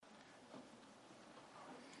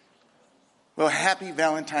Well, happy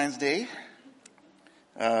Valentine's Day.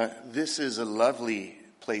 This is a lovely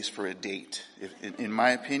place for a date, in my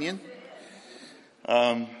opinion.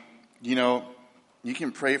 You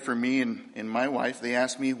can pray for me and my wife. They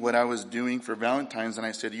asked me what I was doing for Valentine's, and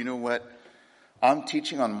I said, you know what? I'm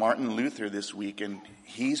teaching on Martin Luther this week, and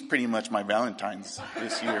he's pretty much my Valentine's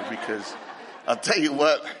this year because I'll tell you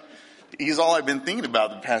what, he's all I've been thinking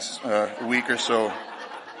about the past week or so.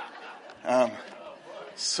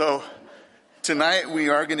 So tonight we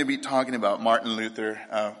are going to be talking about Martin Luther.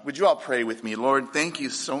 Would you all pray with me? Lord, thank you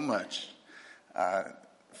so much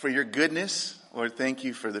for your goodness. Lord, thank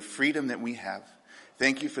you for the freedom that we have.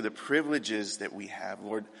 Thank you for the privileges that we have.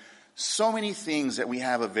 Lord, so many things that we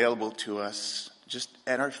have available to us just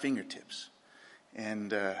at our fingertips.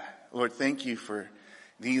 And Lord, thank you for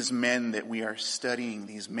these men that we are studying,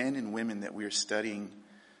 these men and women that we are studying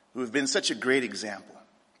who have been such a great example.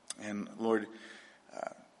 And Lord,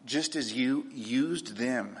 just as you used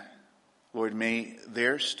them, Lord, may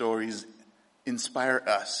their stories inspire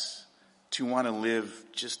us to want to live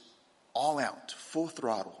just all out, full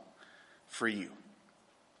throttle for you.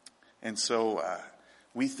 And so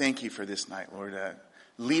we thank you for this night, Lord.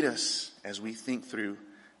 Lead us as we think through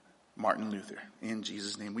Martin Luther. In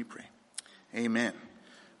Jesus' name we pray. Amen.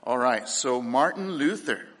 All right, so Martin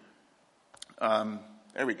Luther,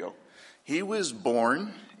 there we go. He was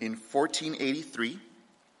born in 1483.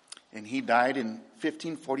 And he died in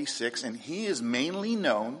 1546, and he is mainly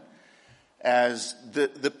known as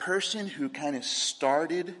the person who kind of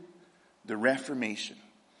started the Reformation.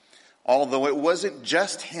 Although it wasn't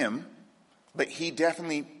just him, but he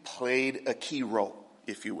definitely played a key role,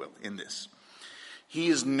 if you will, in this. He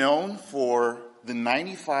is known for the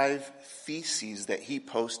 95 theses that he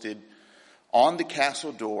posted on the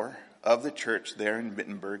castle door of the church there in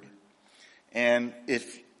Wittenberg. And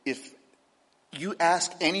if you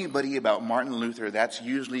ask anybody about Martin Luther, that's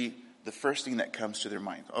usually the first thing that comes to their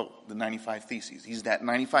mind. Oh, the 95 Theses. He's that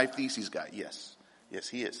 95 Theses guy. Yes,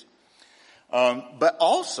 he is. But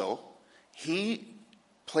also, he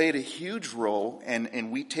played a huge role, and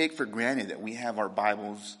we take for granted that we have our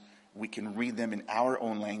Bibles, we can read them in our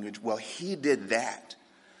own language. Well, he did that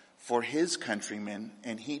for his countrymen,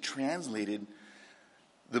 and he translated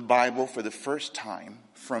the Bible for the first time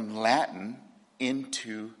from Latin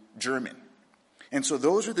into German. And so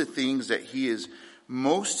those are the things that he is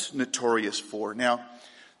most notorious for. Now,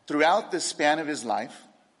 throughout the span of his life,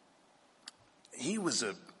 he was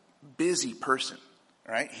a busy person,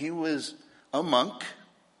 right? He was a monk.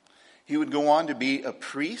 He would go on to be a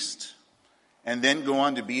priest and then go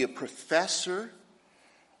on to be a professor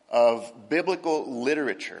of biblical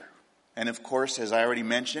literature. And of course, as I already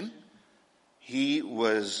mentioned, he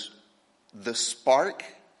was the spark,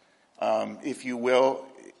 if you will,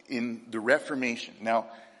 in the Reformation. Now,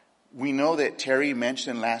 we know that Terry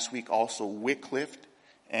mentioned last week also Wycliffe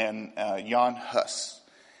and Jan Hus.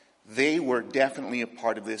 They were definitely a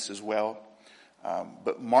part of this as well.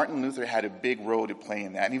 But Martin Luther had a big role to play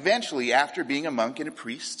in that. And eventually, after being a monk and a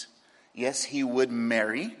priest, yes, he would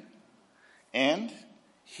marry and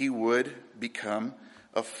he would become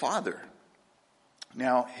a father.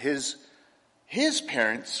 Now, his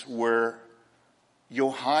parents were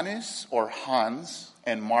Johannes or Hans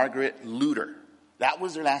and Margaret Luther. That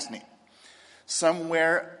was their last name.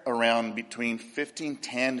 Somewhere around between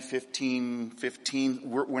 1510 to 1515,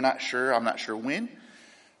 we're not sure, I'm not sure when,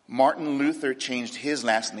 Martin Luther changed his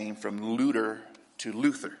last name from Luther to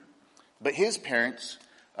Luther. But his parents,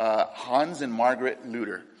 Hans and Margaret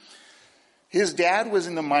Luther, his dad was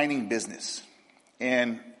in the mining business.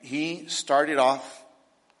 And he started off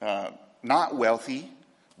not wealthy,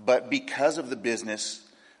 but because of the business,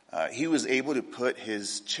 he was able to put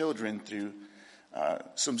his children through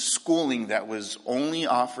some schooling that was only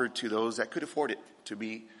offered to those that could afford it, to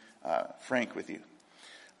be frank with you.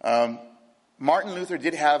 Martin Luther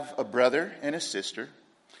did have a brother and a sister.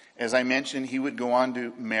 As I mentioned, he would go on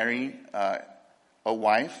to marry a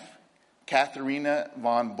wife, Katharina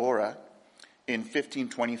von Bora, in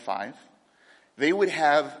 1525. They would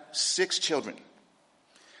have 6 children,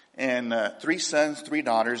 and 3 sons, 3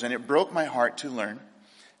 daughters, and it broke my heart to learn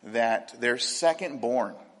that their second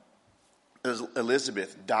born,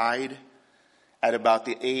 Elizabeth, died at about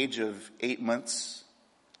the age of 8 months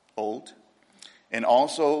old. And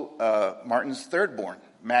also Martin's third born,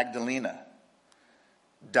 Magdalena,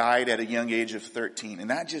 died at a young age of 13. And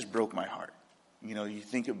that just broke my heart. You know, you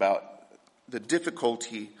think about the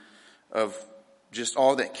difficulty of just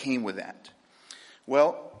all that came with that.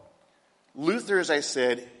 Well, Luther, as I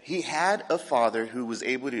said, he had a father who was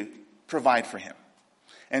able to provide for him.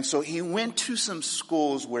 And so he went to some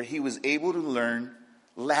schools where he was able to learn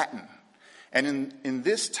Latin. And in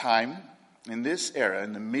this time, in this era,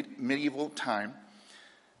 in the medieval time,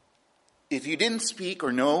 if you didn't speak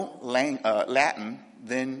or know Latin,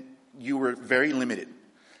 then you were very limited.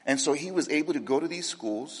 And so he was able to go to these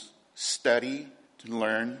schools, study, to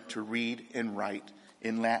learn, to read and write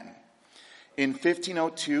in Latin. In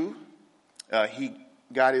 1502, he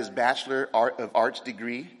got his Bachelor of Arts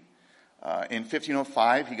degree. In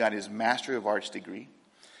 1505, he got his Master of Arts degree.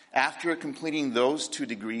 After completing those 2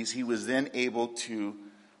 degrees, he was then able to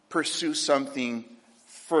pursue something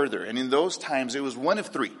further. And in those times, it was one of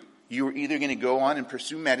 3. You were either going to go on and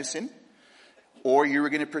pursue medicine, or you were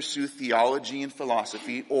going to pursue theology and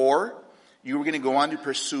philosophy, or you were going to go on to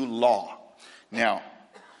pursue law. Now,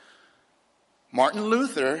 Martin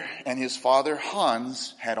Luther and his father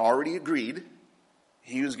Hans had already agreed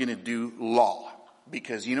he was going to do law.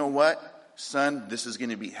 Because you know what, son, this is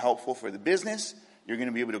going to be helpful for the business. You're going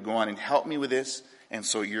to be able to go on and help me with this. And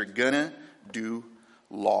so you're going to do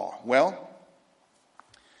law. Well,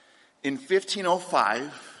 in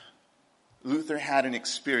 1505, Luther had an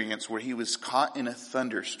experience where he was caught in a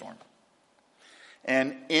thunderstorm.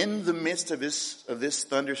 And in the midst of this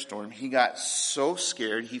thunderstorm, he got so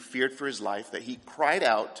scared, he feared for his life, that he cried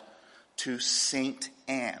out to Saint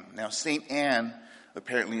Anne. Now, Saint Anne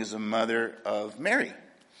apparently is a mother of Mary.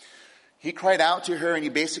 He cried out to her and he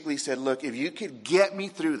basically said, look, if you could get me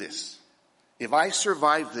through this, if I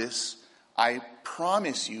survive this, I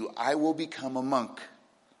promise you I will become a monk.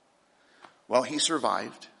 Well, he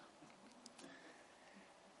survived.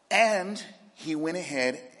 And he went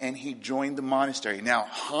ahead and he joined the monastery. Now,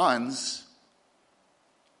 Hans,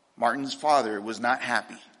 Martin's father, was not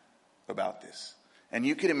happy about this. And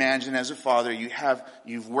you could imagine as a father,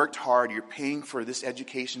 you've worked hard, you're paying for this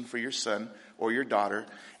education for your son or your daughter,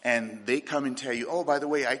 and they come and tell you, oh, by the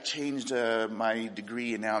way, I changed my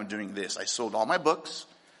degree and now I'm doing this. I sold all my books,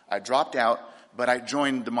 I dropped out, but I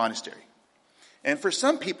joined the monastery. And for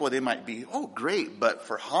some people, they might be, oh, great. But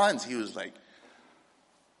for Hans, he was like,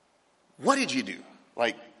 what did you do?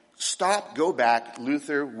 Like, stop, go back.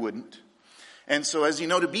 Luther wouldn't. And so, as you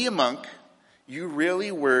know, to be a monk, you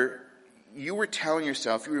were telling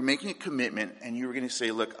yourself, you were making a commitment, and you were going to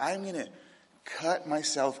say, look, I'm going to cut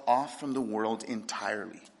myself off from the world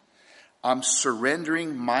entirely. I'm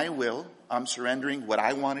surrendering my will. I'm surrendering what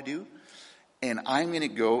I want to do. And I'm going to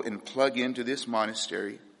go and plug into this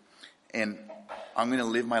monastery, and I'm going to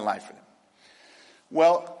live my life for them.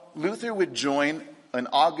 Well, Luther would join an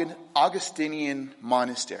Augustinian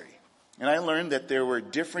monastery. And I learned that there were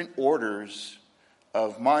different orders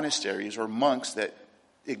of monasteries or monks that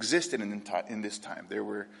existed in this time. There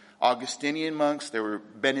were Augustinian monks, there were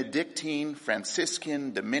Benedictine,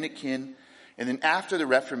 Franciscan, Dominican, and then after the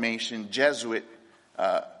Reformation, Jesuit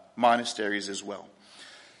monasteries as well.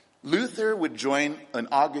 Luther would join an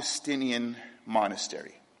Augustinian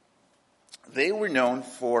monastery. They were known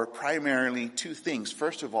for primarily 2 things.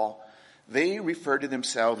 First of all, they referred to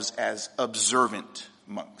themselves as observant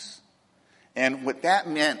monks. And what that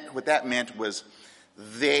meant was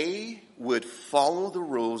they would follow the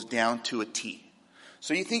rules down to a T.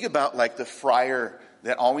 So you think about like the friar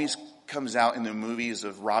that always comes out in the movies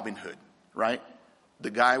of Robin Hood, right?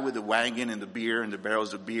 The guy with the wagon and the beer and the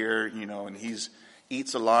barrels of beer, and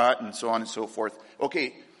eats a lot and so on and so forth.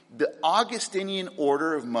 Okay, the Augustinian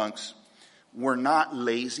order of monks were not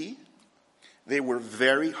lazy. They were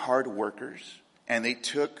very hard workers, and they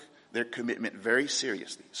took their commitment very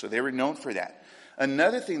seriously. So they were known for that.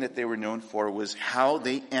 Another thing that they were known for was how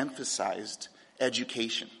they emphasized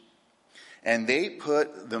education. And they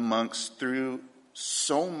put the monks through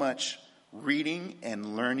so much reading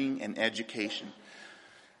and learning and education.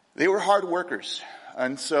 They were hard workers.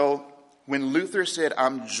 And so when Luther said,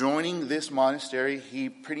 I'm joining this monastery, he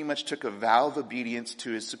pretty much took a vow of obedience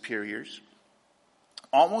to his superiors.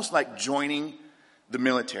 Almost like joining the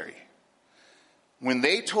military. When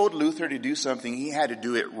they told Luther to do something, he had to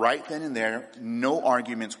do it right then and there. No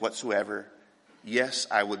arguments whatsoever. Yes,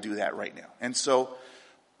 I will do that right now. And so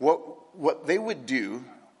what they would do,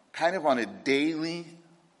 kind of on a daily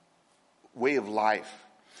way of life,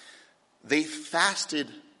 they fasted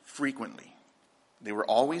frequently. They were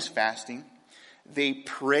always fasting. They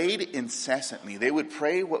prayed incessantly. They would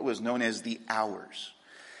pray what was known as the hours.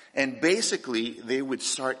 And basically, they would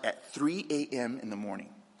start at 3 a.m. in the morning.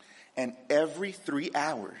 And every 3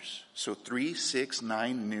 hours, so 3, 6,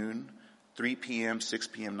 9, noon, 3 p.m., 6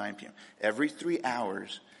 p.m., 9 p.m., every 3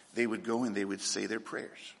 hours, they would go and they would say their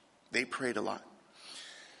prayers. They prayed a lot.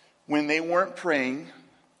 When they weren't praying,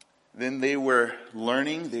 then they were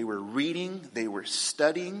learning, they were reading, they were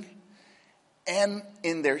studying. And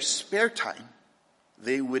in their spare time,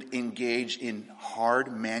 they would engage in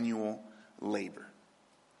hard manual labor.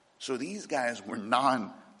 So these guys were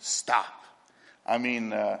non-stop. I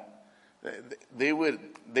mean, they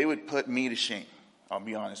would put me to shame, I'll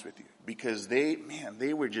be honest with you, because they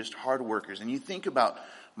were just hard workers. And you think about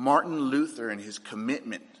Martin Luther and his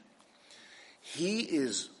commitment. He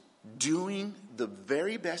is doing the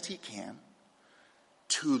very best he can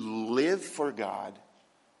to live for God,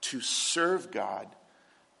 to serve God,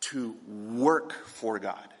 to work for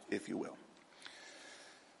God, if you will.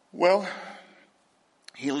 Well,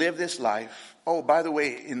 he lived this life. Oh, by the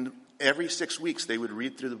way, in every 6 weeks, they would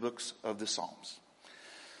read through the books of the Psalms.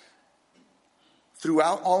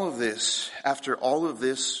 Throughout all of this, after all of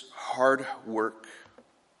this hard work,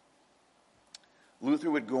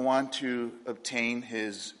 Luther would go on to obtain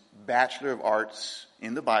his Bachelor of Arts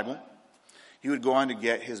in the Bible. He would go on to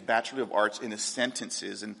get his Bachelor of Arts in the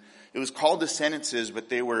sentences. And it was called the sentences, but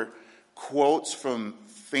they were quotes from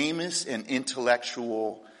famous and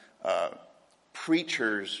intellectual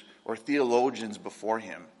preachers or theologians before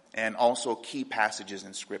him, and also key passages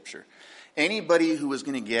in Scripture. Anybody who was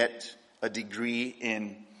going to get a degree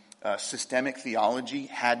in systemic theology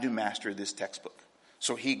had to master this textbook.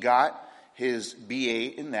 So he got his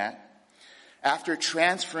BA in that. After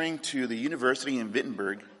transferring to the university in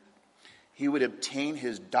Wittenberg, he would obtain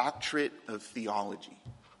his doctorate of theology.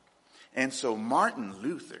 And so Martin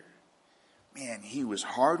Luther, man, he was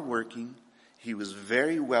hardworking, he was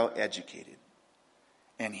very well educated,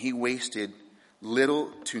 and he wasted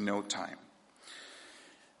little to no time.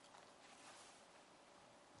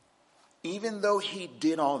 Even though he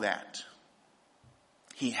did all that,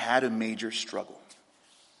 he had a major struggle.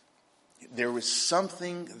 There was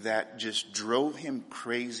something that just drove him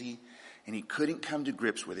crazy, and he couldn't come to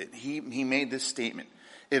grips with it. He made this statement: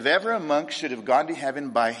 if ever a monk should have gone to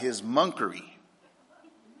heaven by his monkery,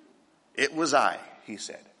 it was I, he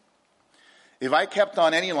said. If I kept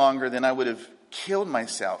on any longer, then I would have killed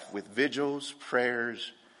myself with vigils,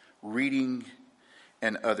 prayers, reading,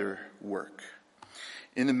 and other work.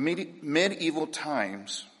 In the medieval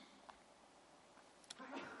times,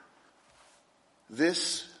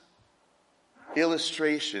 this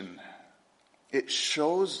illustration, it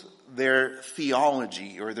shows their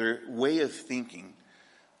theology or their way of thinking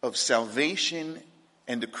of salvation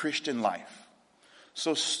and the Christian life.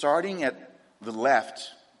 So starting at the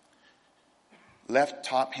left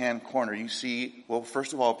top hand corner, you see, well,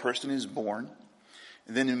 first of all, a person is born,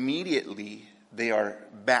 and then immediately they are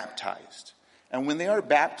baptized. And when they are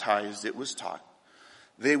baptized, it was taught,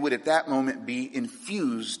 they would at that moment be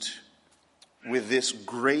infused with this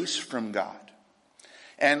grace from God.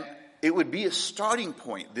 And it would be a starting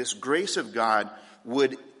point. This grace of God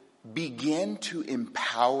would begin to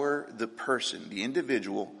empower the person, the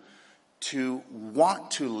individual, to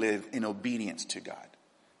want to live in obedience to God,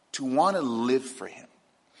 to want to live for Him.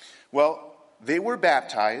 Well, they were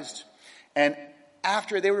baptized, and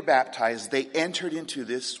after they were baptized, they entered into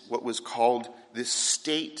this, what was called this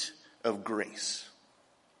state of grace.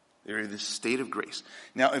 They're in this state of grace.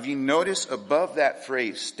 Now, if you notice above that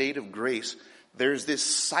phrase, state of grace, there's this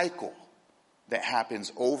cycle that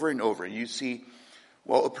happens over and over. You see,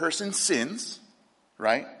 well, a person sins,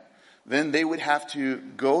 right? Then they would have to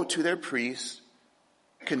go to their priest,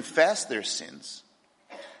 confess their sins.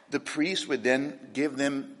 The priest would then give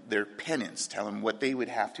them their penance, tell them what they would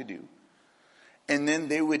have to do. And then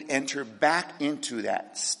they would enter back into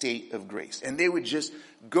that state of grace. And they would just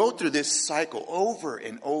go through this cycle over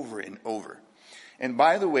and over and over. And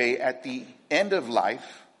by the way, at the end of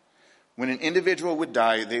life, when an individual would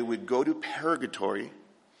die, they would go to purgatory,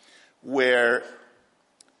 where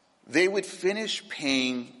they would finish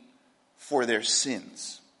paying for their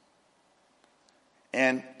sins.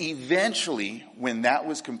 And eventually, when that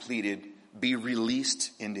was completed, be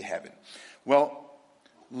released into heaven. Well,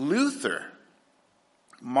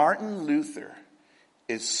 Martin Luther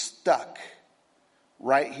is stuck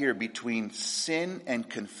right here between sin and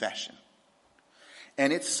confession.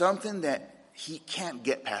 And it's something that he can't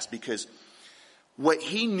get past, because what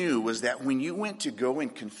he knew was that when you went to go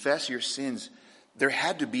and confess your sins, there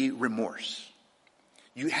had to be remorse.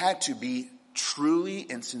 You had to be truly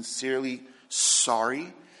and sincerely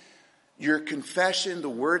sorry. Your confession, the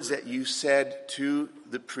words that you said to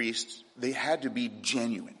the priest, they had to be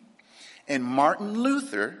genuine. And Martin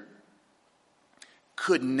Luther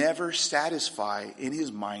could never satisfy in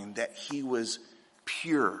his mind that he was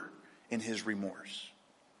pure in his remorse.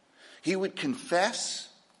 He would confess,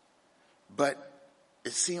 but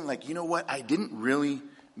it seemed like, you know what, I didn't really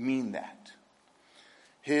mean that.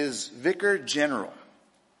 His vicar general,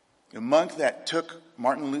 the monk that took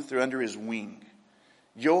Martin Luther under his wing,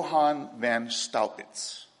 Johann van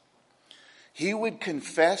Staupitz, He would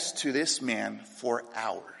confess to this man for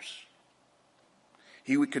hours.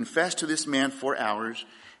 He would confess to this man for hours,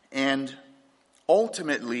 and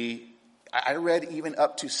ultimately, I read even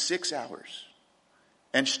up to 6 hours.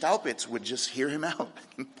 And Staupitz would just hear him out.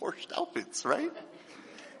 Poor Staupitz, right?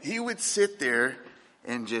 He would sit there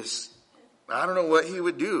and just, I don't know what he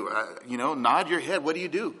would do. Nod your head. What do you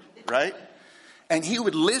do? Right? And he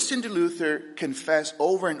would listen to Luther confess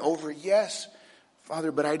over and over, yes,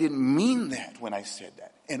 Father, but I didn't mean that when I said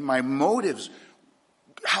that. And my motives,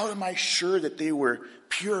 how am I sure that they were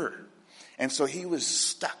pure? And so he was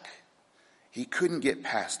stuck. He couldn't get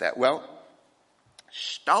past that. Well,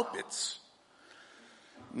 Staupitz,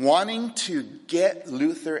 wanting to get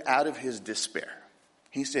Luther out of his despair,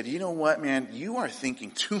 he said, you know what, man, you are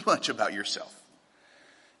thinking too much about yourself.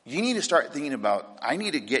 You need to start thinking about, I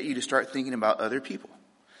need to get you to start thinking about other people.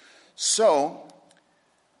 So,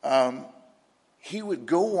 he would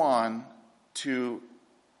go on to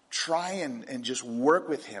try and just work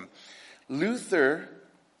with him. Luther,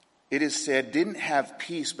 it is said, didn't have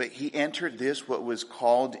peace, but he entered this, what was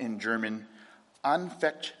called in German,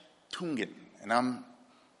 Anfechtungen. And I'm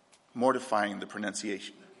mortifying the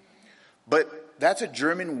pronunciation. But that's a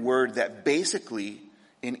German word that basically,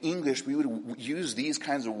 in English, we would use these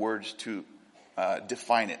kinds of words to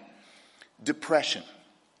define it. Depression,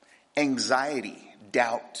 anxiety,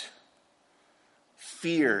 doubt,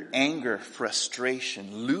 fear, anger,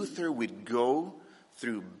 frustration. Luther would go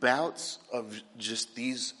through bouts of just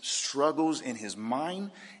these struggles in his mind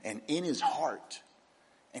and in his heart.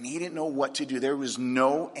 And he didn't know what to do. There was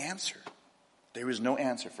no answer. There was no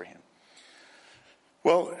answer for him.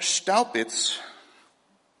 Well, Staupitz,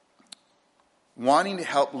 wanting to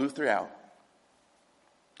help Luther out,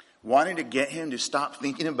 wanting to get him to stop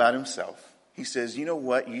thinking about himself, he says, you know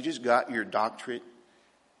what? You just got your doctorate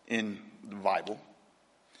in the Bible.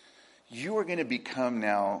 You are going to become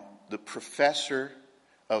now the professor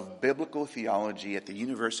of biblical theology at the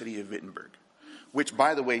University of Wittenberg, which,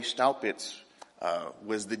 by the way, Staupitz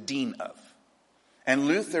was the dean of. And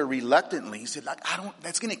Luther reluctantly, he said,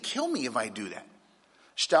 that's going to kill me if I do that.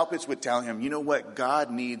 Staupitz would tell him, you know what?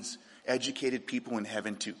 God needs educated people in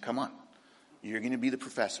heaven too. Come on. You're going to be the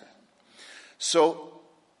professor. So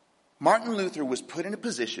Martin Luther was put in a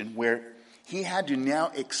position where he had to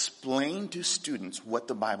now explain to students what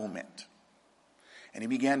the Bible meant. And he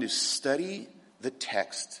began to study the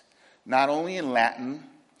text, not only in Latin,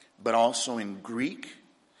 but also in Greek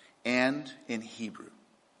and in Hebrew.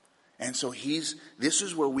 And so this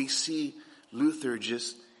is where we see Luther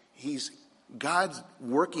God's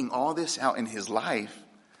working all this out in his life,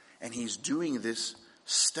 and he's doing this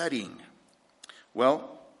studying.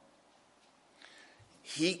 Well,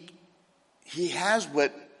 he has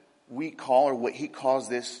what we call, or what he calls,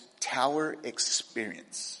 this tower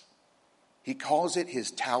experience. He calls it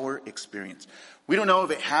his tower experience. We don't know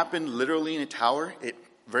if it happened literally in a tower. It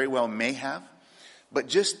very well may have. But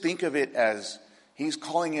just think of it as, he's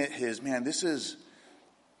calling it this is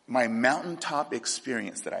my mountaintop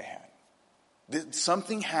experience that I had.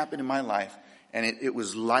 Something happened in my life, and it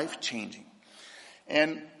was life-changing.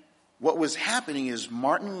 And what was happening is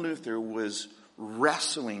Martin Luther was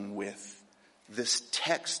wrestling with this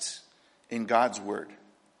text in God's Word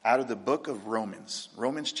out of the book of Romans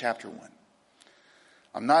chapter 1.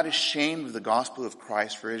 I'm not ashamed of the gospel of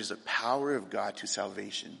Christ, for it is the power of God to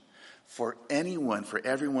salvation for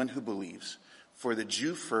everyone who believes, for the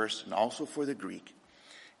Jew first and also for the Greek.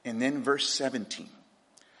 And then verse 17.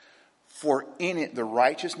 For in it the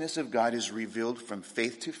righteousness of God is revealed from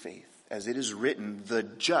faith to faith, as it is written, the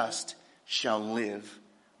just shall live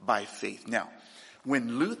by faith. Now,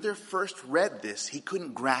 when Luther first read this, he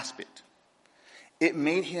couldn't grasp it. It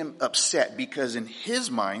made him upset because in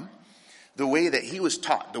his mind, the way that he was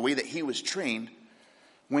taught, the way that he was trained,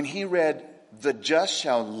 when he read, the just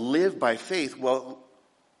shall live by faith, well,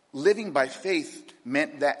 living by faith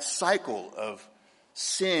meant that cycle of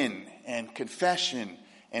sin and confession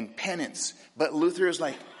and penance. But Luther is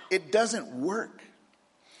like, it doesn't work.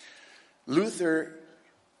 Luther,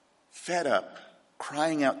 fed up,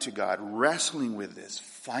 crying out to God, wrestling with this,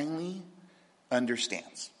 finally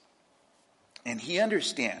understands. And he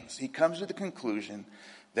understands. He comes to the conclusion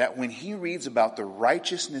that when he reads about the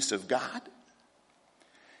righteousness of God,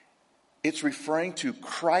 it's referring to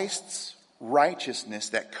Christ's righteousness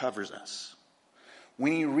that covers us.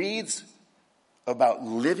 When he reads about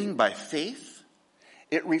living by faith,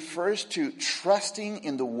 it refers to trusting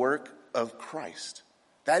in the work of Christ.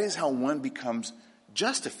 That is how one becomes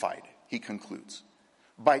justified, he concludes,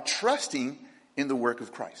 by trusting in the work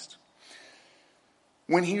of Christ.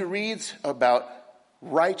 When he reads about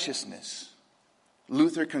righteousness,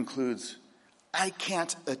 Luther concludes, I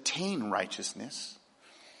can't attain righteousness.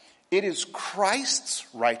 It is Christ's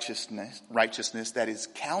righteousness that is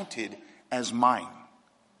counted as mine.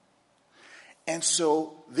 And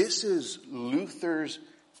so this is Luther's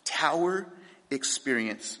tower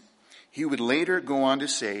experience. He would later go on to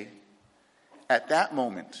say, at that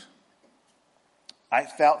moment, I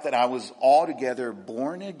felt that I was altogether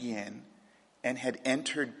born again and had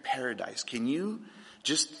entered paradise. Can you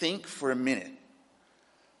just think for a minute?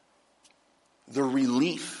 The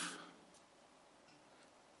relief,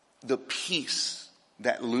 the peace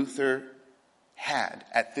that Luther had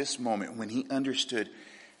at this moment when he understood,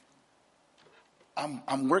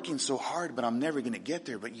 I'm working so hard, but I'm never going to get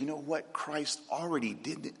there. But you know what? Christ already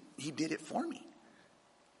did it. He did it for me.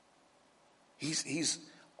 He's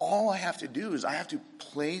all I have to do is I have to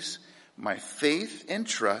place my faith and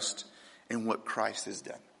trust in what Christ has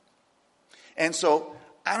done. And so,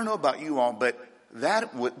 I don't know about you all, but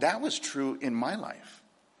that was true in my life,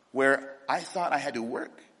 where I thought I had to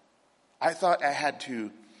work. I thought I had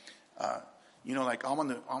to, like I'm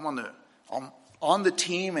on the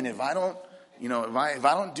team, and if I don't, if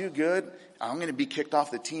I don't do good, I'm going to be kicked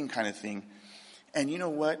off the team, kind of thing. And you know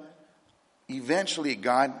what? Eventually,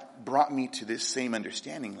 God brought me to this same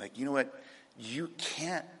understanding. Like, you know what? You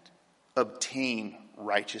can't obtain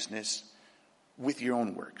righteousness with your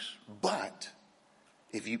own works. But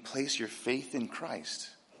if you place your faith in Christ,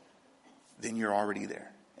 then you're already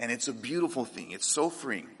there. And it's a beautiful thing. It's so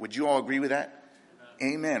freeing. Would you all agree with that?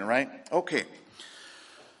 Amen, right? Okay.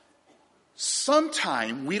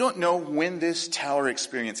 Sometime, we don't know when this tower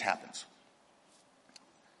experience happens.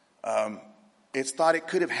 It's thought it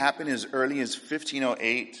could have happened as early as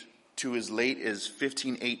 1508 to as late as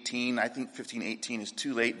 1518. I think 1518 is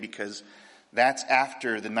too late because that's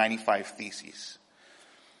after the 95 Theses.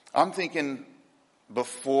 I'm thinking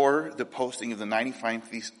before the posting of the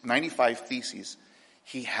 95 Theses,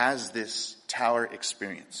 he has this tower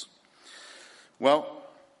experience. Well,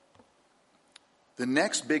 the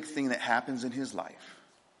next big thing that happens in his life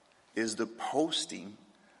is the posting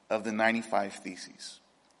of the 95 Theses.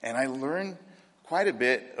 And I learned quite a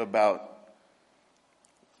bit about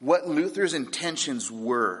what Luther's intentions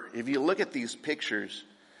were. If you look at these pictures,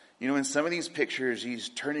 in some of these pictures, he's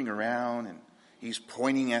turning around and he's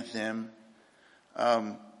pointing at them.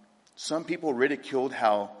 Some people ridiculed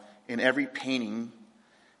how in every painting,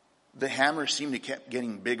 the hammer seemed to keep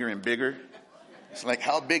getting bigger and bigger. It's like,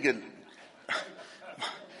 how big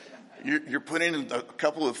you're putting a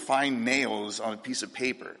couple of fine nails on a piece of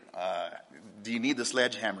paper. Do you need the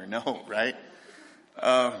sledgehammer? No, right?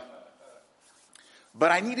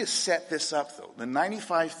 But I need to set this up, though. The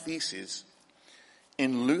 95 Theses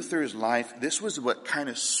in Luther's life, this was what kind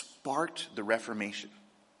of sparked the Reformation.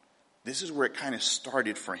 This is where it kind of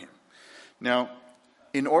started for him. Now,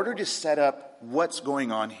 in order to set up what's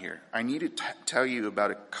going on here, I need to tell you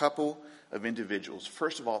about a couple of individuals.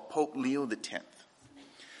 First of all, Pope Leo X.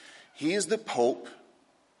 He is the Pope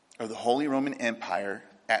of the Holy Roman Empire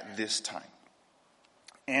at this time.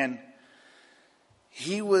 And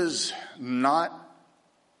he was not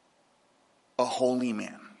a holy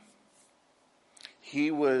man.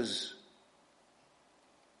 He was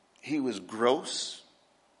gross.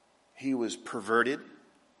 He was perverted.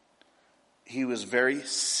 He was very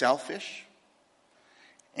selfish.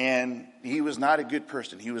 And he was not a good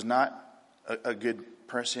person. He was not a good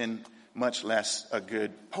person, much less a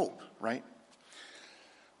good pope, right?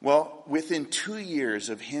 Well, within 2 years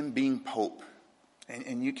of him being pope,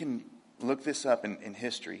 and you can look this up in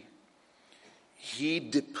history, he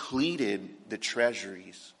depleted the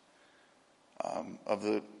treasuries of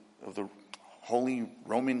the Holy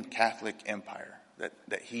Roman Catholic Empire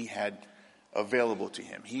that he had available to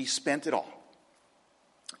him. He spent it all.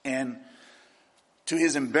 And to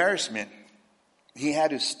his embarrassment, he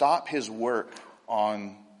had to stop his work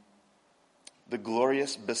on the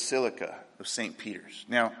glorious Basilica of St. Peter's.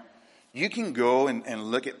 Now, you can go and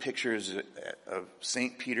look at pictures of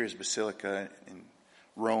St. Peter's Basilica in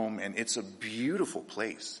Rome, and it's a beautiful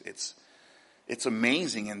place. It's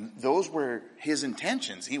amazing, and those were his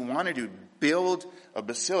intentions. He wanted to build a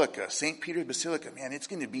basilica, St. Peter's Basilica. Man, it's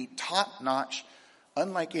going to be top-notch,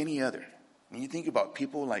 unlike any other. When you think about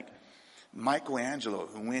people like Michelangelo,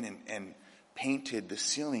 who went and painted the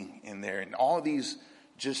ceiling in there, and all these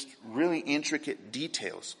just really intricate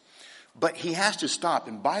details. But he has to stop.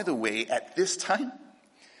 And by the way, at this time,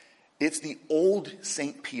 it's the old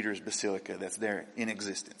St. Peter's Basilica that's there in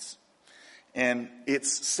existence. And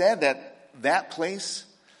it's said that place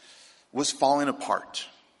was falling apart.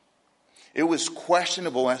 It was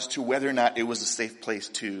questionable as to whether or not it was a safe place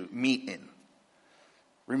to meet in.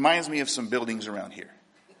 Reminds me of some buildings around here.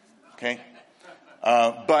 Okay?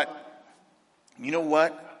 But you know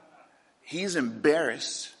what? He's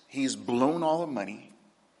embarrassed. He's blown all the money.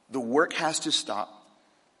 The work has to stop.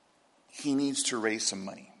 He needs to raise some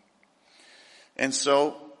money. And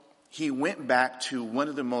so he went back to one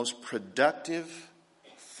of the most productive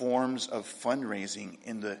forms of fundraising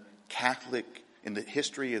in the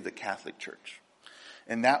history of the Catholic Church.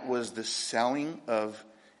 And that was the selling of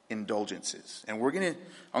indulgences. And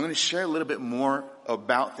I'm going to share a little bit more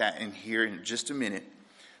about that in here in just a minute.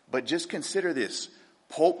 But just consider this.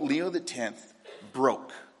 Pope Leo X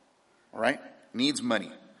broke, all right? Needs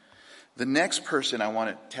money. The next person I want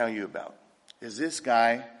to tell you about is this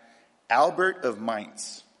guy, Albert of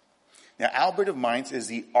Mainz. Now, Albert of Mainz is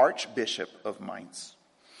the Archbishop of Mainz.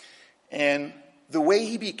 And the way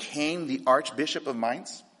he became the Archbishop of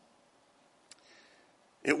Mainz,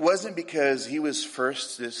 it wasn't because he was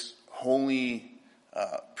first this holy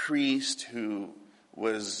priest who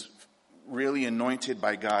was really anointed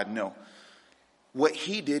by God. No. What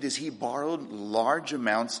he did is he borrowed large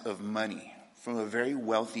amounts of money from a very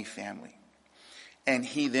wealthy family. And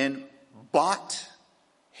he then bought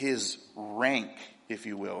his rank, if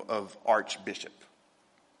you will, of archbishop.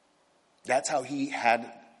 That's how he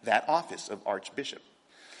had that office of archbishop.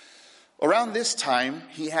 Around this time,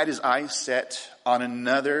 he had his eyes set on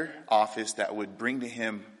another office that would bring to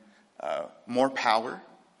him more power,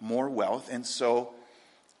 more wealth. And so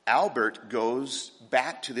Albert goes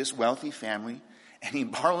back to this wealthy family and he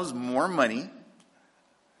borrows more money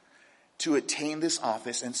to attain this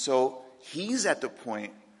office. And so he's at the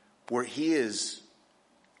point where he is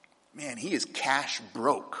cash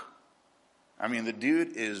broke. I mean, the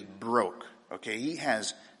dude is broke. Okay, he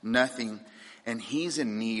has nothing and he's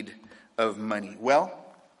in need of money. Well,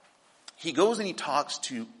 he goes and he talks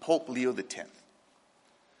to Pope Leo X.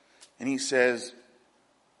 And he says,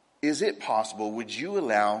 is it possible, would you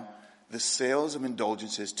allow the sales of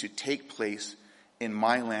indulgences to take place in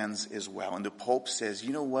my lands as well? And the Pope says,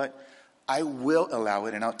 you know what? I will allow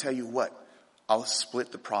it, and I'll tell you what, I'll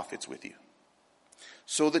split the profits with you.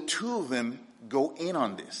 So the two of them go in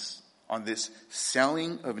on this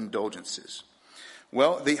selling of indulgences.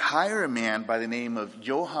 Well, they hire a man by the name of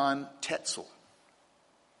Johann Tetzel.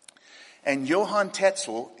 And Johann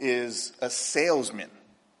Tetzel is a salesman.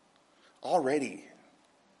 Already,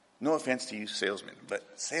 no offense to you salesmen, but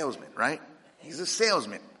salesman, right? He's a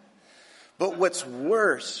salesman. But what's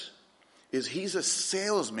worse is he's a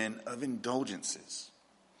salesman of indulgences.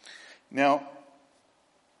 Now,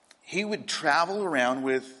 he would travel around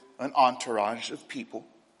with an entourage of people.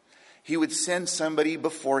 He would send somebody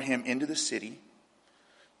before him into the city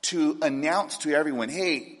to announce to everyone,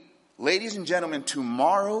 hey, ladies and gentlemen,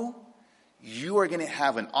 tomorrow you are going to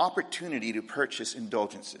have an opportunity to purchase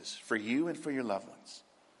indulgences for you and for your loved ones.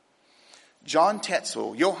 Johann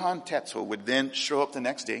Tetzel would then show up the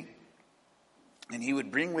next day, and he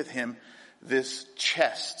would bring with him this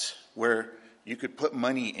chest where you could put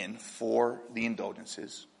money in for the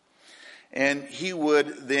indulgences. And he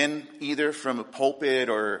would then, either from a pulpit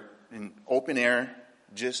or in open air,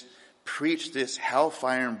 just preach this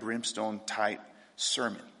hellfire and brimstone type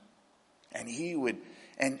sermon. And he would,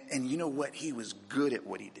 and you know what? He was good at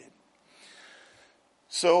what he did.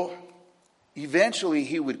 So eventually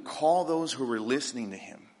he would call those who were listening to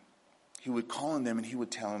him. He would call on them and he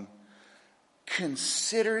would tell them,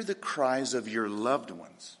 consider the cries of your loved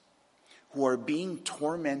ones who are being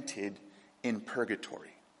tormented in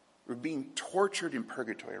purgatory. We're being tortured in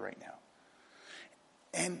purgatory right now.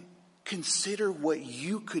 And consider what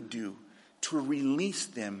you could do to release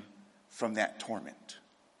them from that torment.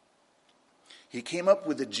 He came up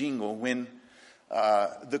with a jingle: when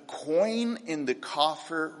the coin in the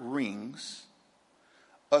coffer rings,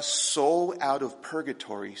 a soul out of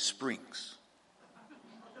purgatory springs.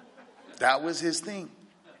 That was his thing.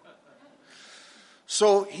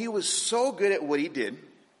 So he was so good at what he did,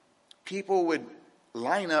 people would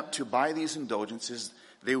line up to buy these indulgences.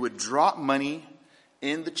 They would drop money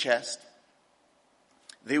in the chest.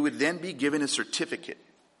 They would then be given a certificate.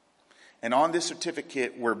 And on this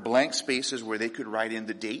certificate were blank spaces where they could write in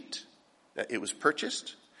the date that it was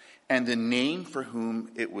purchased and the name for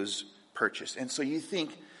whom it was purchased. And so you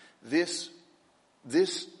think this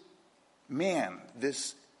man,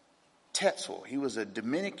 this Tetzel, he was a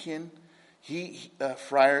Dominican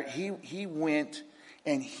friar. He went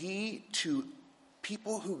and he, to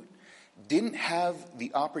people who didn't have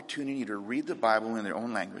the opportunity to read the Bible in their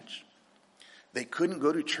own language. They couldn't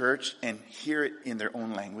go to church and hear it in their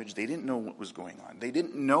own language. They didn't know what was going on. They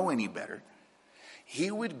didn't know any better.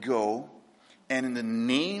 He would go and, in the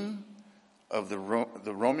name of the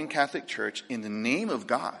Roman Catholic Church, in the name of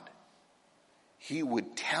God, he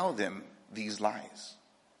would tell them these lies.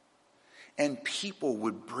 And people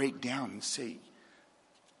would break down and say,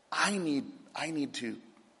 I need to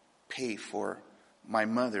pay for my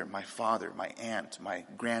mother, my father, my aunt, my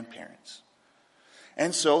grandparents.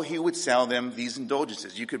 And so he would sell them these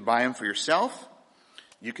indulgences. You could buy them for yourself.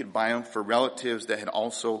 You could buy them for relatives that had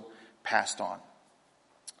also passed on.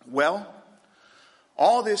 Well,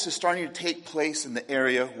 all this is starting to take place in the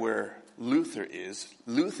area where Luther is.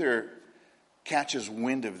 Luther catches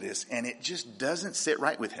wind of this, and it just doesn't sit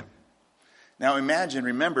right with him. Now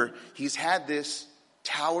remember, he's had this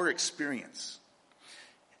tower experience.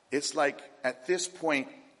 It's like at this point,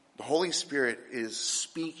 the Holy Spirit is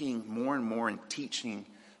speaking more and more and teaching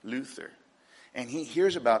Luther. And he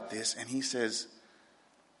hears about this and he says,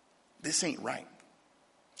 this ain't right.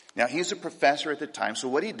 Now, he's a professor at the time, so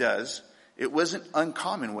what he does, it wasn't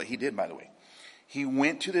uncommon what he did, by the way. He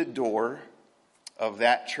went to the door of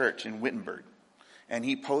that church in Wittenberg, and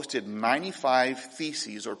he posted 95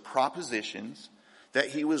 theses or propositions that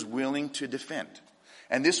he was willing to defend.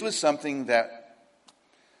 And this was something that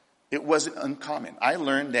it wasn't uncommon. I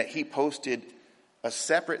learned that he posted a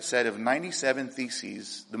separate set of 97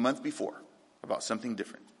 theses the month before about something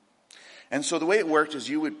different. And so the way it worked is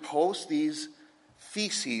you would post these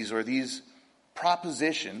theses or these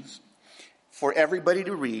propositions for everybody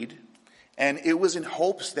to read, and it was in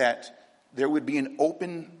hopes that there would be an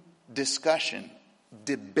open discussion,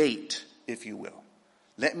 debate, if you will.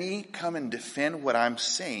 Let me come and defend what I'm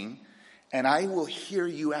saying, and I will hear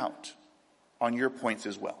you out on your points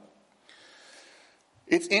as well.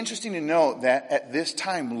 It's interesting to note that at this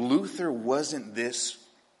time, Luther wasn't this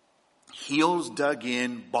heels dug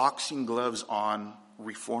in, boxing gloves on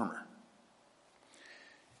reformer.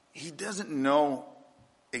 He doesn't know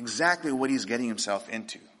exactly what he's getting himself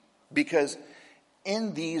into. Because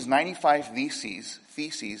in these 95 theses,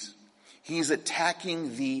 he's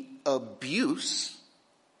attacking the abuse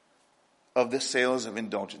of the sales of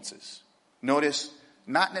indulgences. Notice,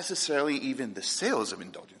 not necessarily even the sales of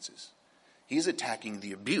indulgences. He's attacking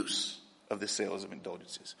the abuse of the sales of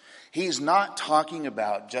indulgences. He's not talking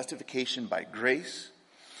about justification by grace.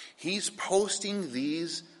 He's posting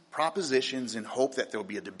these propositions in hope that there'll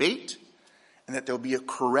be a debate and that there'll be a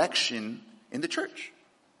correction in the church.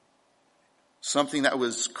 Something that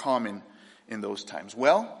was common in those times.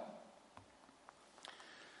 Well,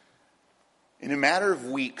 in a matter of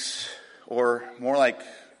weeks, or more like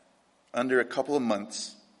under a couple of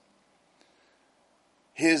months,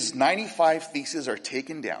 his 95 theses are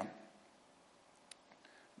taken down.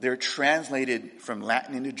 They're translated from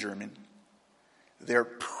Latin into German. They're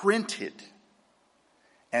printed.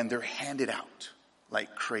 And they're handed out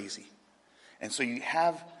like crazy. And so you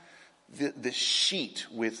have the sheet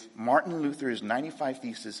with Martin Luther's 95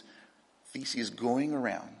 theses going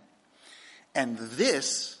around. And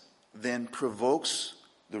this then provokes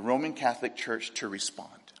the Roman Catholic Church to respond.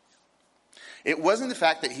 It wasn't the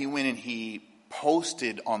fact that he went and he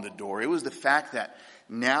posted on the door. It was the fact that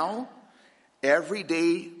now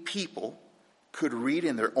everyday people could read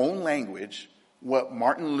in their own language what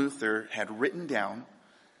Martin Luther had written down,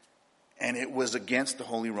 and it was against the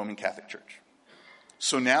Holy Roman Catholic Church.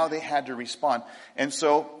 So now they had to respond. And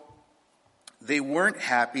so they weren't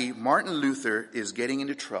happy. Martin Luther is getting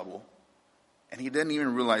into trouble, and he didn't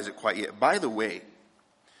even realize it quite yet. By the way,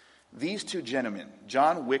 these two gentlemen,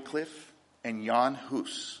 John Wycliffe and Jan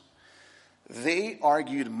Hus, they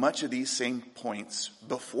argued much of these same points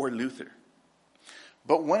before Luther.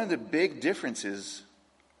 But one of the big differences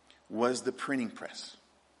was the printing press.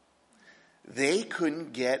 They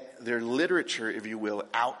couldn't get their literature, if you will,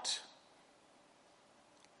 out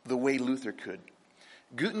the way Luther could.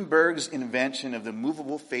 Gutenberg's invention of the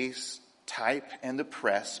movable face type and the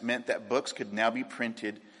press meant that books could now be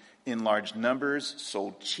printed in large numbers,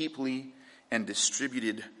 sold cheaply, and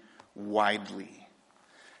distributed widely.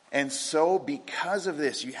 And so because of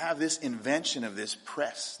this, you have this invention of this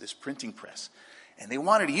press, this printing press. And they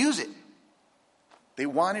wanted to use it. They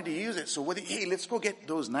wanted to use it. So hey, let's go get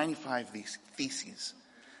those 95 theses.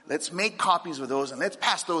 Let's make copies of those and let's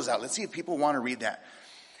pass those out. Let's see if people want to read that.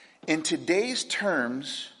 In today's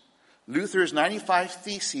terms, Luther's 95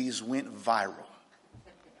 theses went viral.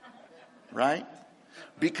 Right?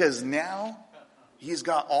 Because now he's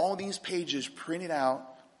got all these pages printed out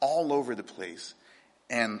all over the place.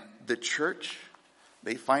 And the church,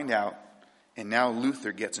 they find out, and now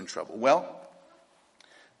Luther gets in trouble. Well,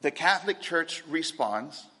 the Catholic Church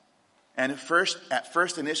responds, and at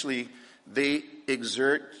first initially, they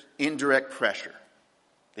exert indirect pressure.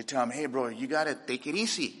 They tell him, hey bro, you gotta take it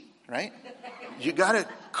easy, right? You gotta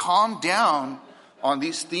calm down on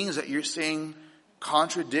these things that you're saying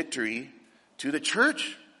contradictory to the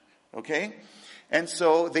church. Okay? And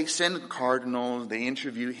so they send cardinals, they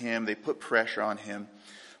interview him, they put pressure on him.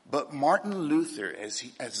 But Martin Luther,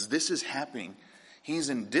 as this is happening, he's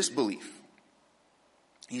in disbelief.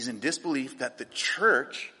 He's in disbelief that the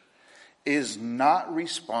church is not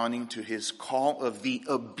responding to his call of the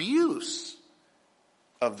abuse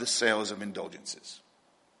of the sales of indulgences.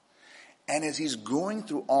 And as he's going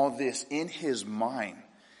through all this in his mind,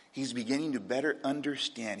 he's beginning to better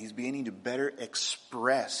understand, he's beginning to better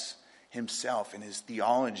express himself and his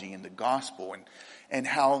theology and the gospel and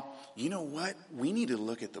how, you know what, we need to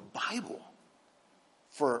look at the Bible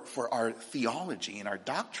for our theology and our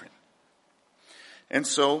doctrine. And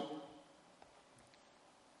so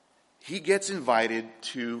he gets invited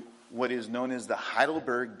to what is known as the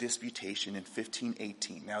Heidelberg Disputation in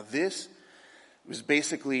 1518. Now this was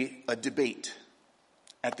basically a debate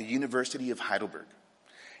at the University of Heidelberg.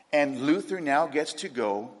 And Luther now gets to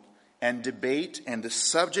go and debate, and the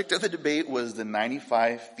subject of the debate was the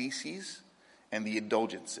 95 Theses and the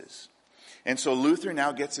indulgences. And so Luther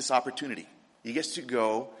now gets this opportunity. He gets to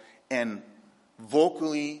go and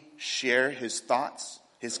vocally share his thoughts,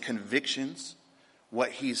 his convictions,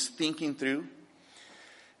 what he's thinking through.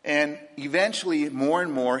 And eventually, more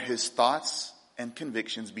and more, his thoughts and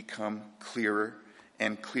convictions become clearer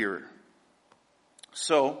and clearer.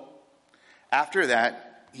 So, after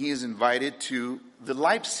that, he is invited to the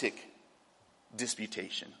Leipzig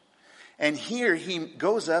Disputation. And here he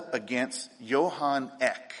goes up against Johann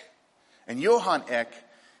Eck. And Johann Eck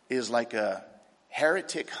is like a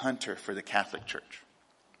heretic hunter for the Catholic Church.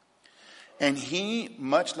 And he,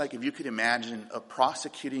 much like if you could imagine a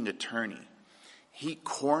prosecuting attorney, he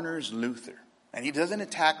corners Luther. And he doesn't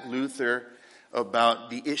attack Luther about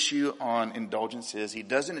the issue on indulgences. He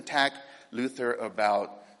doesn't attack Luther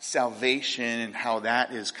about salvation and how that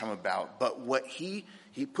has come about. But what he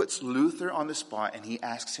puts Luther on the spot and he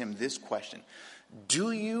asks him this question: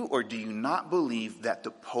 do you or do you not believe that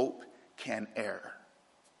the Pope can err?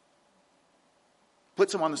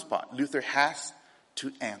 Puts him on the spot. Luther has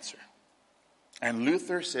to answer. And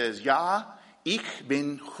Luther says, Ja, ich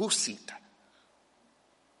bin Hussite.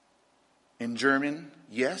 In German,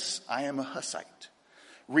 yes, I am a Hussite.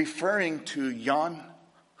 Referring to Jan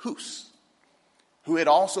Hus, who had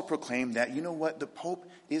also proclaimed that, you know what, the Pope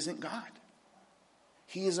isn't God.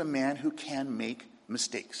 He is a man who can make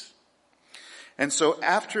mistakes. And so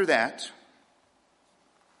after that,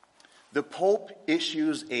 the Pope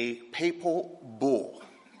issues a papal bull.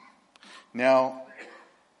 Now,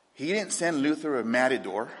 he didn't send Luther a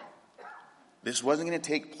matador. This wasn't going to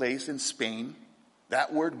take place in Spain.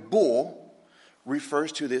 That word bull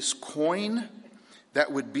refers to this coin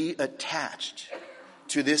that would be attached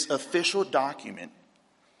to this official document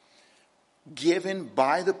given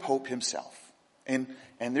by the Pope himself. And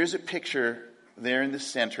there's a picture there in the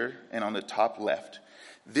center and on the top left.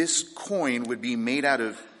 This coin would be made out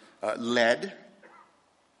of lead.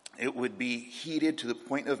 It would be heated to the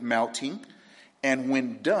point of melting. And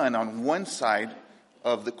when done, on one side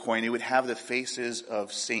of the coin, it would have the faces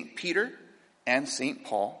of St. Peter and St.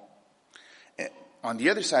 Paul. On the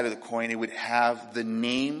other side of the coin, it would have the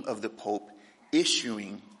name of the Pope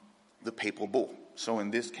issuing the papal bull. So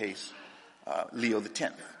in this case, Leo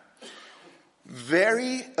X.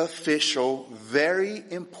 Very official, very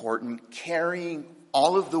important, carrying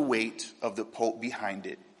all of the weight of the Pope behind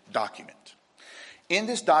it document. In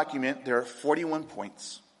this document, there are 41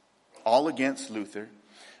 points, all against Luther,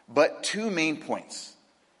 but two main points.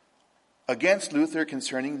 Against Luther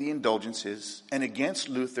concerning the indulgences, and against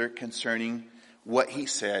Luther concerning what he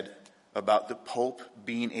said about the Pope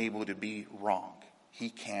being able to be wrong. He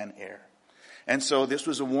can err. And so this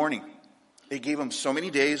was a warning. They gave him so many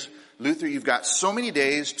days. Luther, you've got so many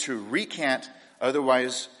days to recant,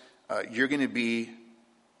 otherwise you're going to be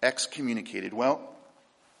excommunicated. Well,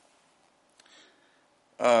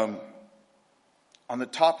 on the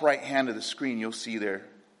top right hand of the screen, you'll see there,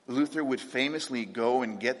 Luther would famously go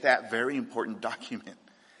and get that very important document.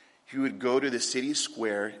 He would go to the city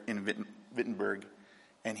square in Wittenberg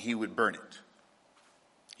and he would burn it.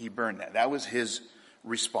 He burned that. That was his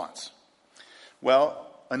response. Well,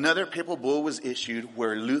 another papal bull was issued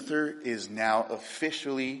where Luther is now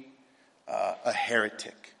officially a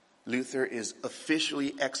heretic. Luther is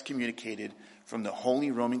officially excommunicated from the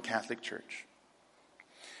Holy Roman Catholic Church.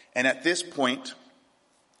 And at this point,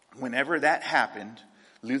 whenever that happened,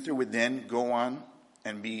 Luther would then go on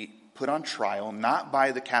and be put on trial, not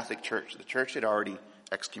by the Catholic Church. The church had already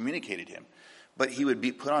excommunicated him. But he would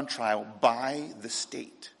be put on trial by the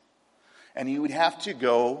state. And he would have to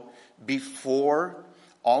go before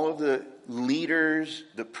all of the leaders,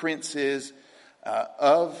 the princes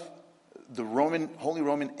of the Holy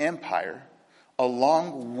Roman Empire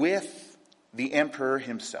along with the emperor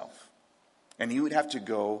himself. And he would have to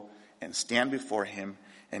go and stand before him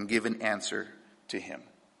and give an answer to him.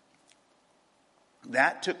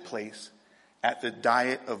 That took place at the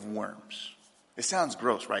Diet of Worms. It sounds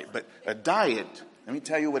gross, right? But a diet, let me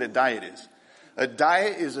tell you what a diet is. A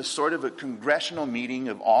diet is a sort of a congressional meeting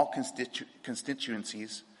of all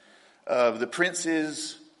constituencies of the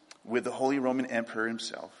princes with the Holy Roman Emperor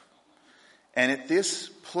himself. And at this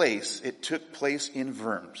place, it took place in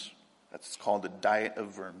Worms. That's called the Diet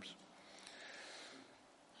of Worms.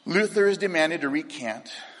 Luther is demanded to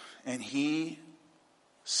recant, and he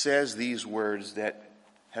says these words that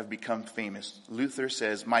have become famous. Luther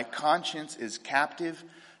says, "My conscience is captive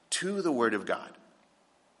to the word of God.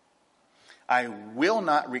 I will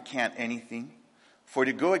not recant anything, for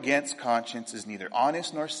to go against conscience is neither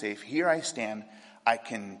honest nor safe. Here I stand. I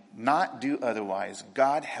cannot do otherwise.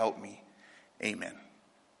 God help me. Amen."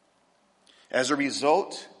 As a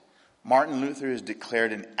result, Martin Luther is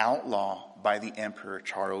declared an outlaw by the Emperor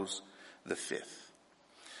Charles V.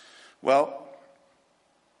 Well,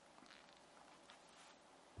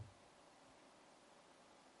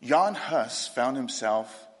 Jan Hus found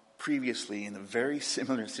himself previously in a very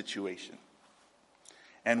similar situation.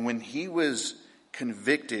 And when he was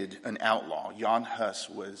convicted an outlaw, Jan Hus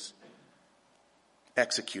was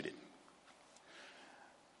executed.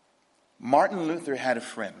 Martin Luther had a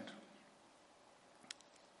friend,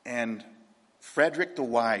 and Frederick the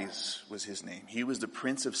Wise was his name. He was the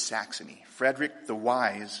Prince of Saxony. Frederick the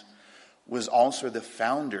Wise was also the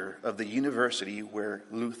founder of the university where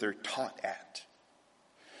Luther taught at.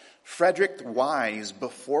 Frederick the Wise,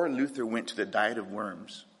 before Luther went to the Diet of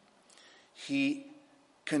Worms, he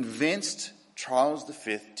convinced Charles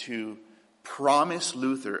V to promise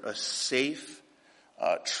Luther a safe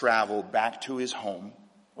travel back to his home,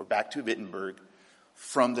 or back to Wittenberg,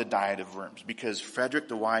 from the Diet of Worms, because Frederick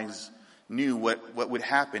the Wise knew what would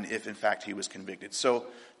happen if, in fact, he was convicted. So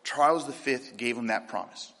Charles V gave him that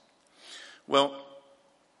promise. Well,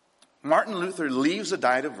 Martin Luther leaves the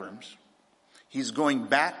Diet of Worms. He's going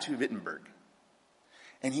back to Wittenberg,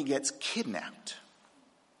 and he gets kidnapped.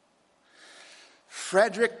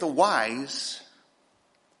 Frederick the Wise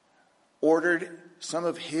ordered some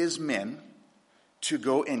of his men to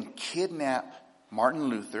go and kidnap Martin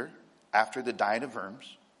Luther after the Diet of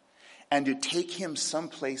Worms, and to take him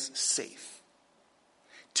someplace safe,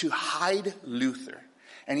 to hide Luther.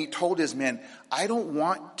 And he told his men, "I don't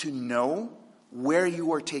want to know where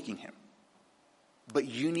you are taking him, but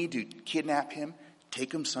you need to kidnap him,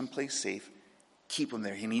 take him someplace safe, keep him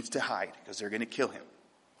there. He needs to hide because they're going to kill him."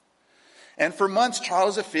 And for months,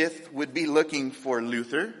 Charles V would be looking for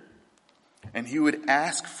Luther, and he would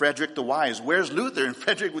ask Frederick the Wise, "Where's Luther?" And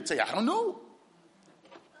Frederick would say, "I don't know."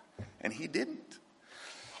 And he didn't.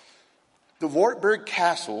 The Wartburg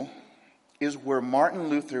Castle is where Martin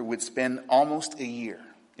Luther would spend almost a year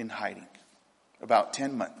in hiding, about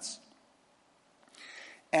 10 months.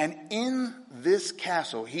 And in this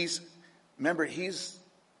castle, he's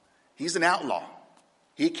an outlaw.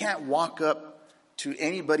 He can't walk up to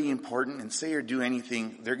anybody important and say or do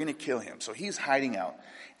anything. They're going to kill him. So he's hiding out.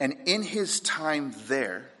 And in his time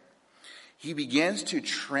there, he begins to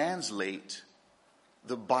translate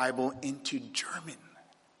the Bible into German.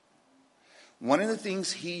 One of the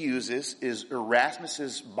things he uses is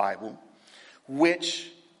Erasmus's Bible,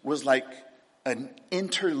 which was like an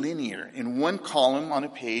interlinear. In one column on a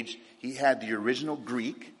page, he had the original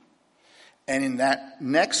Greek. And in that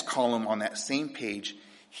next column on that same page,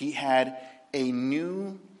 he had a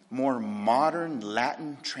new, more modern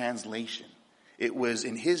Latin translation. It was,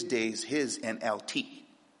 in his days, his NLT,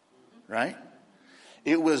 right?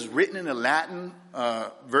 It was written in a Latin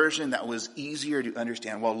version that was easier to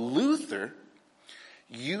understand. Well, Luther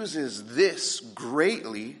uses this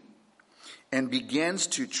greatly and begins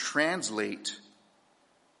to translate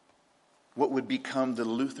what would become the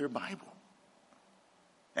Luther Bible.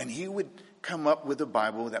 And he would come up with a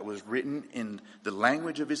Bible that was written in the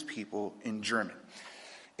language of his people, in German.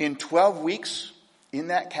 In 12 weeks in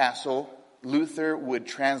that castle, Luther would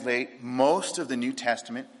translate most of the New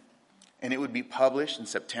Testament, and it would be published in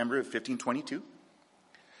September of 1522.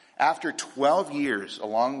 After 12 years,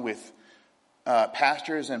 along with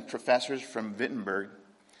pastors and professors from Wittenberg,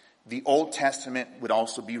 the Old Testament would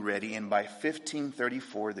also be ready, and by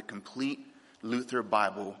 1534, the complete Luther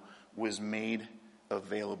Bible was made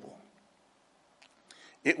available.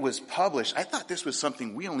 It was published. I thought this was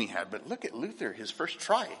something we only had, but look at Luther, his first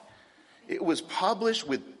try. It was published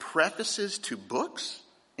with prefaces to books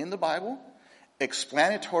in the Bible,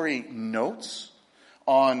 explanatory notes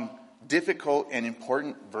on difficult and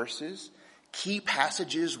important verses, Key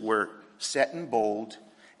passages were set in bold,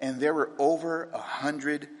 and there were over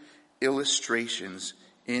 100 illustrations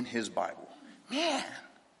in his Bible. Man,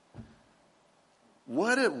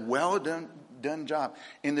 what a well done job.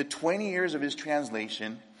 In the 20 years of his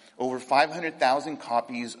translation, over 500,000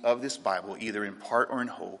 copies of this Bible, either in part or in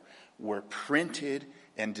whole, were printed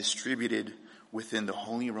and distributed within the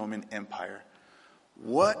Holy Roman Empire.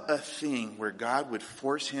 What a thing where God would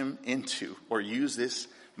force him into, or use this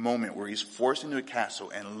moment where he's forced into a castle,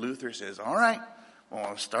 and Luther says, all right, well,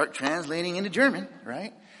 I'll start translating into German,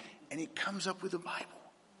 right? And he comes up with a Bible.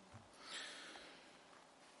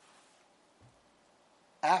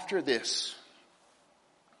 After this,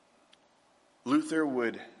 Luther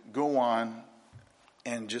would go on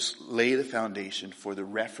and just lay the foundation for the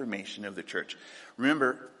Reformation of the church.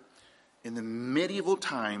 Remember, in the medieval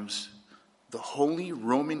times, the Holy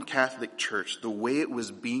Roman Catholic Church, the way it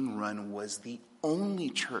was being run, was the only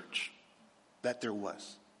church that there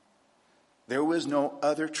was. There was no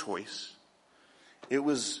other choice. It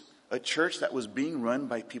was a church that was being run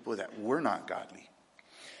by people that were not godly.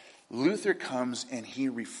 Luther comes and he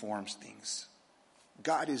reforms things.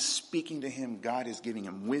 God is speaking to him. God is giving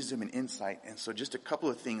him wisdom and insight. And so just a couple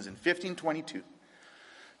of things. In 1522,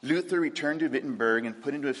 Luther returned to Wittenberg and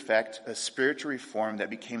put into effect a spiritual reform that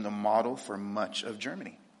became the model for much of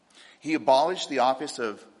Germany. He abolished the office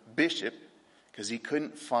of bishop because he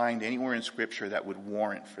couldn't find anywhere in Scripture that would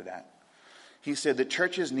warrant for that. He said the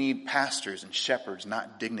churches need pastors and shepherds,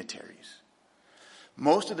 not dignitaries.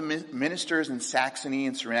 Most of the ministers in Saxony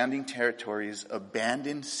and surrounding territories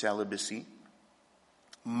abandoned celibacy.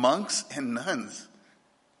 Monks and nuns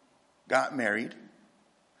got married.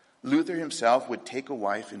 Luther himself would take a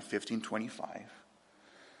wife in 1525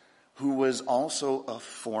 who was also a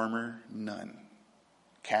former nun,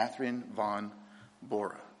 Catherine von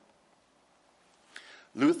Bora.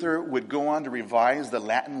 Luther would go on to revise the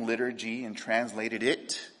Latin liturgy and translated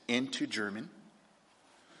it into German.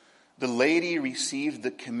 The laity received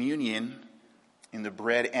the communion in the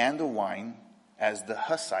bread and the wine as the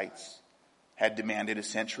Hussites had demanded a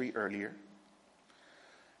century earlier.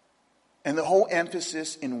 And the whole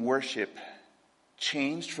emphasis in worship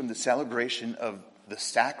changed from the celebration of the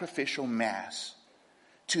sacrificial mass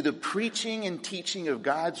to the preaching and teaching of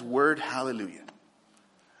God's word. Hallelujah.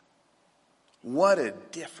 What a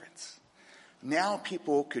difference. Now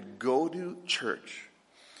people could go to church,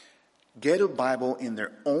 get a Bible in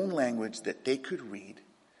their own language that they could read,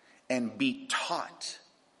 and be taught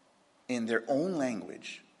in their own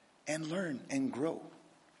language and learn and grow.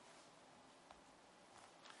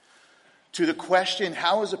 To the question,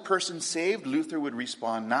 how is a person saved? Luther would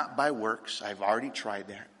respond, not by works. I've already tried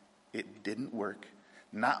that. It didn't work.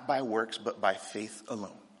 Not by works, but by faith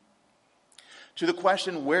alone. To the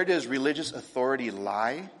question, where does religious authority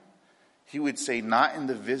lie? He would say, not in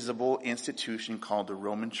the visible institution called the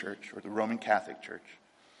Roman Church or the Roman Catholic Church,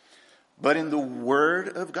 but in the Word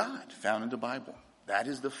of God found in the Bible. That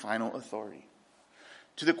is the final authority.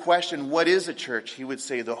 To the question, what is a church? He would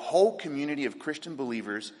say, the whole community of Christian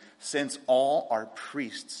believers, since all are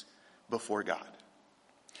priests before God.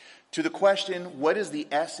 To the question, what is the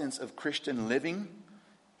essence of Christian living?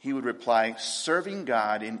 He would reply, serving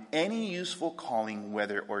God in any useful calling,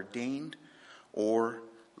 whether ordained or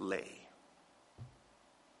lay.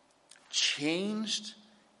 Changed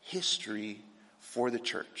history for the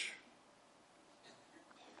church.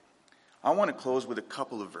 I want to close with a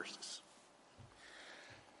couple of verses.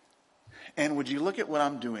 And would you look at what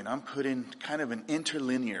I'm doing? I'm putting kind of an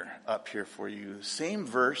interlinear up here for you. Same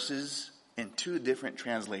verses in two different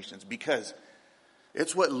translations because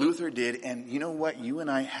it's what Luther did. And you know what? You and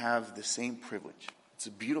I have the same privilege. It's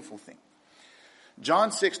a beautiful thing.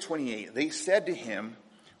 John 6:28, they said to him,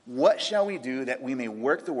 what shall we do that we may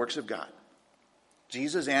work the works of God?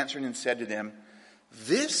 Jesus answered and said to them,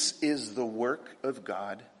 this is the work of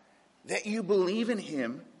God, that you believe in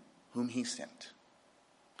him whom he sent.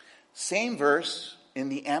 Same verse in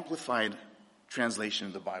the Amplified translation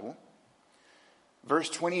of the Bible. Verse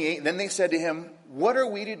 28, then they said to him, what are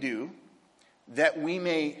we to do that we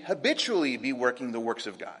may habitually be working the works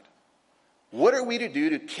of God? What are we to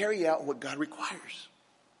do to carry out what God requires?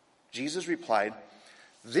 Jesus replied,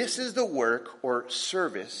 this is the work or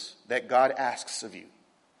service that God asks of you,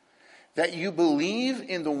 that you believe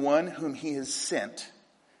in the one whom he has sent,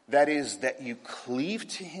 that is, that you cleave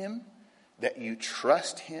to him, that you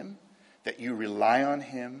trust him, that you rely on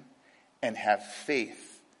him, and have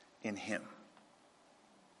faith in him.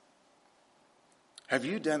 Have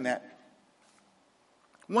you done that?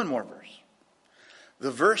 One more verse.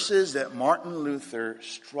 The verses that Martin Luther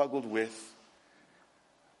struggled with,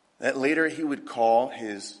 that later he would call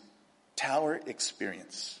his Tower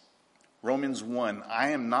experience. Romans 1, I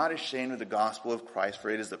am not ashamed of the gospel of Christ,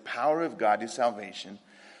 for it is the power of God to salvation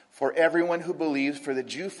for everyone who believes, for the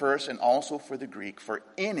Jew first and also for the Greek. For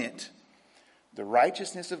in it the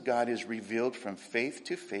righteousness of God is revealed from faith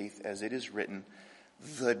to faith, as it is written,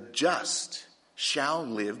 the just shall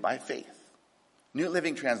live by faith. New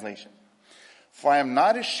Living Translation. For I am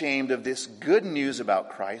not ashamed of this good news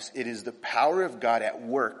about Christ. It is the power of God at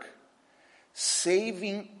work,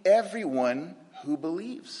 saving everyone who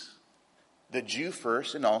believes, the Jew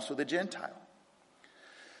first and also the Gentile.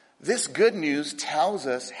 This good news tells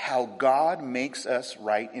us how God makes us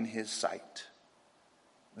right in his sight.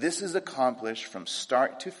 This is accomplished from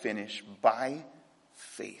start to finish by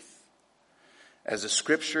faith. As the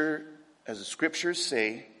scriptures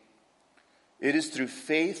say, it is through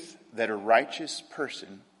faith that a righteous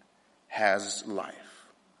person has life.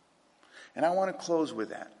 And I want to close with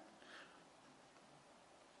that.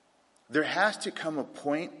 There has to come a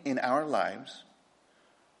point in our lives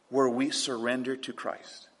where we surrender to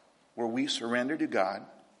Christ, where we surrender to God.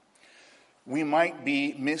 We might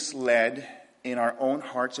be misled in our own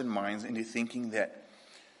hearts and minds into thinking that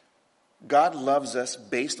God loves us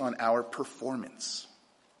based on our performance.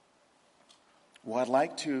 Well, I'd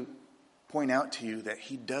like to point out to you that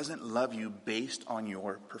he doesn't love you based on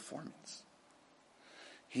your performance.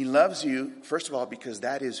 He loves you, first of all, because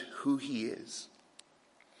that is who he is.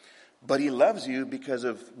 But he loves you because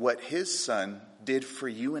of what his son did for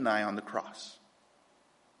you and I on the cross.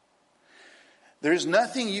 There's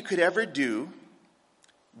nothing you could ever do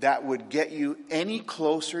that would get you any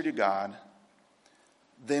closer to God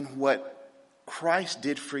than what Christ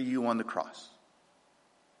did for you on the cross.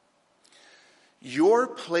 Your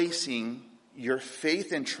placing your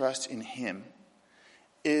faith and trust in him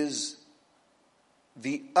is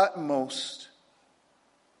the utmost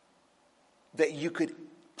that you could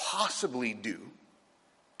possibly do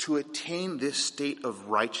to attain this state of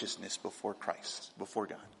righteousness before Christ, before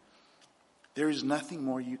God. There is nothing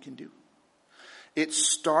more you can do. It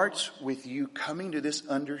starts with you coming to this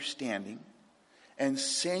understanding and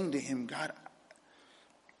saying to him, God,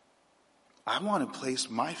 I want to place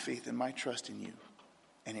my faith and my trust in you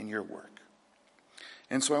and in your work.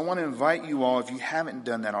 And so I want to invite you all, if you haven't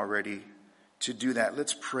done that already, to do that.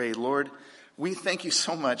 Let's pray. Lord, we thank you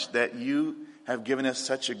so much that you have given us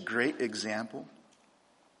such a great example.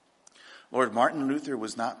 Lord, Martin Luther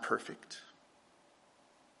was not perfect,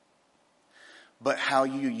 but how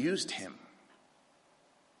you used him.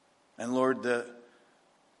 And Lord, the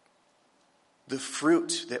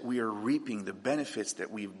fruit that we are reaping, the benefits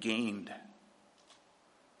that we've gained,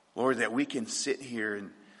 Lord, that we can sit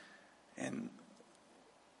here and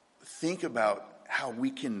think about how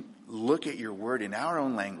we can look at your word in our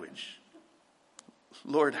own language.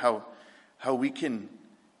 Lord, how we can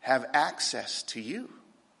have access to you.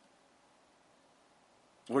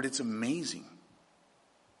 Lord, it's amazing.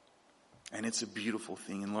 And it's a beautiful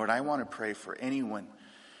thing. And Lord, I want to pray for anyone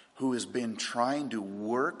who has been trying to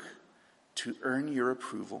work to earn your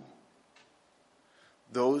approval.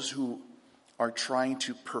 Those who are trying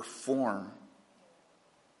to perform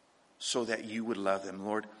so that you would love them.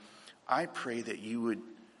 Lord, I pray that you would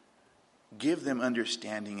give them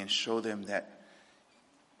understanding and show them that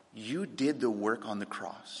you did the work on the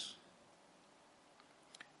cross.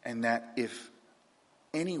 And that if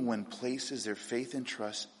anyone places their faith and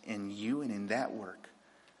trust in you and in that work,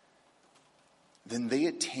 then they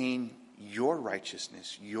attain your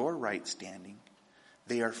righteousness, your right standing.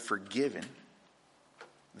 They are forgiven.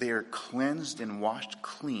 They are cleansed and washed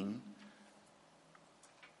clean.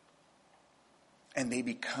 And they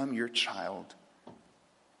become your child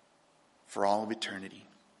for all of eternity.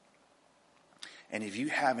 And if you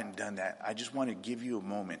haven't done that, I just want to give you a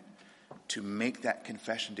moment to make that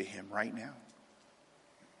confession to him right now.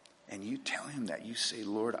 And you tell him that. You say,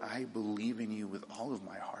 Lord, I believe in you with all of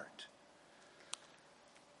my heart.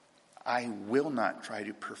 I will not try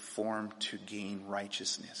to perform to gain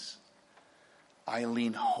righteousness. I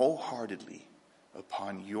lean wholeheartedly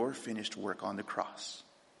upon your finished work on the cross.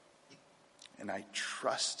 And I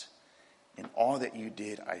trust in all that you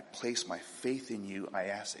did. I place my faith in you. I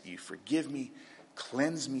ask that you forgive me,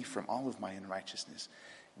 cleanse me from all of my unrighteousness.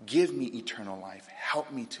 Give me eternal life.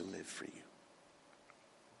 Help me to live for you.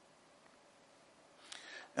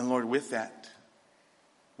 And Lord, with that,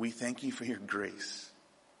 we thank you for your grace.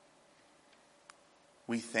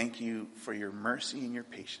 We thank you for your mercy and your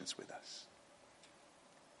patience with us.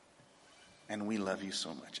 And we love you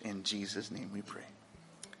so much. In Jesus' name we pray.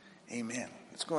 Amen. Let's go.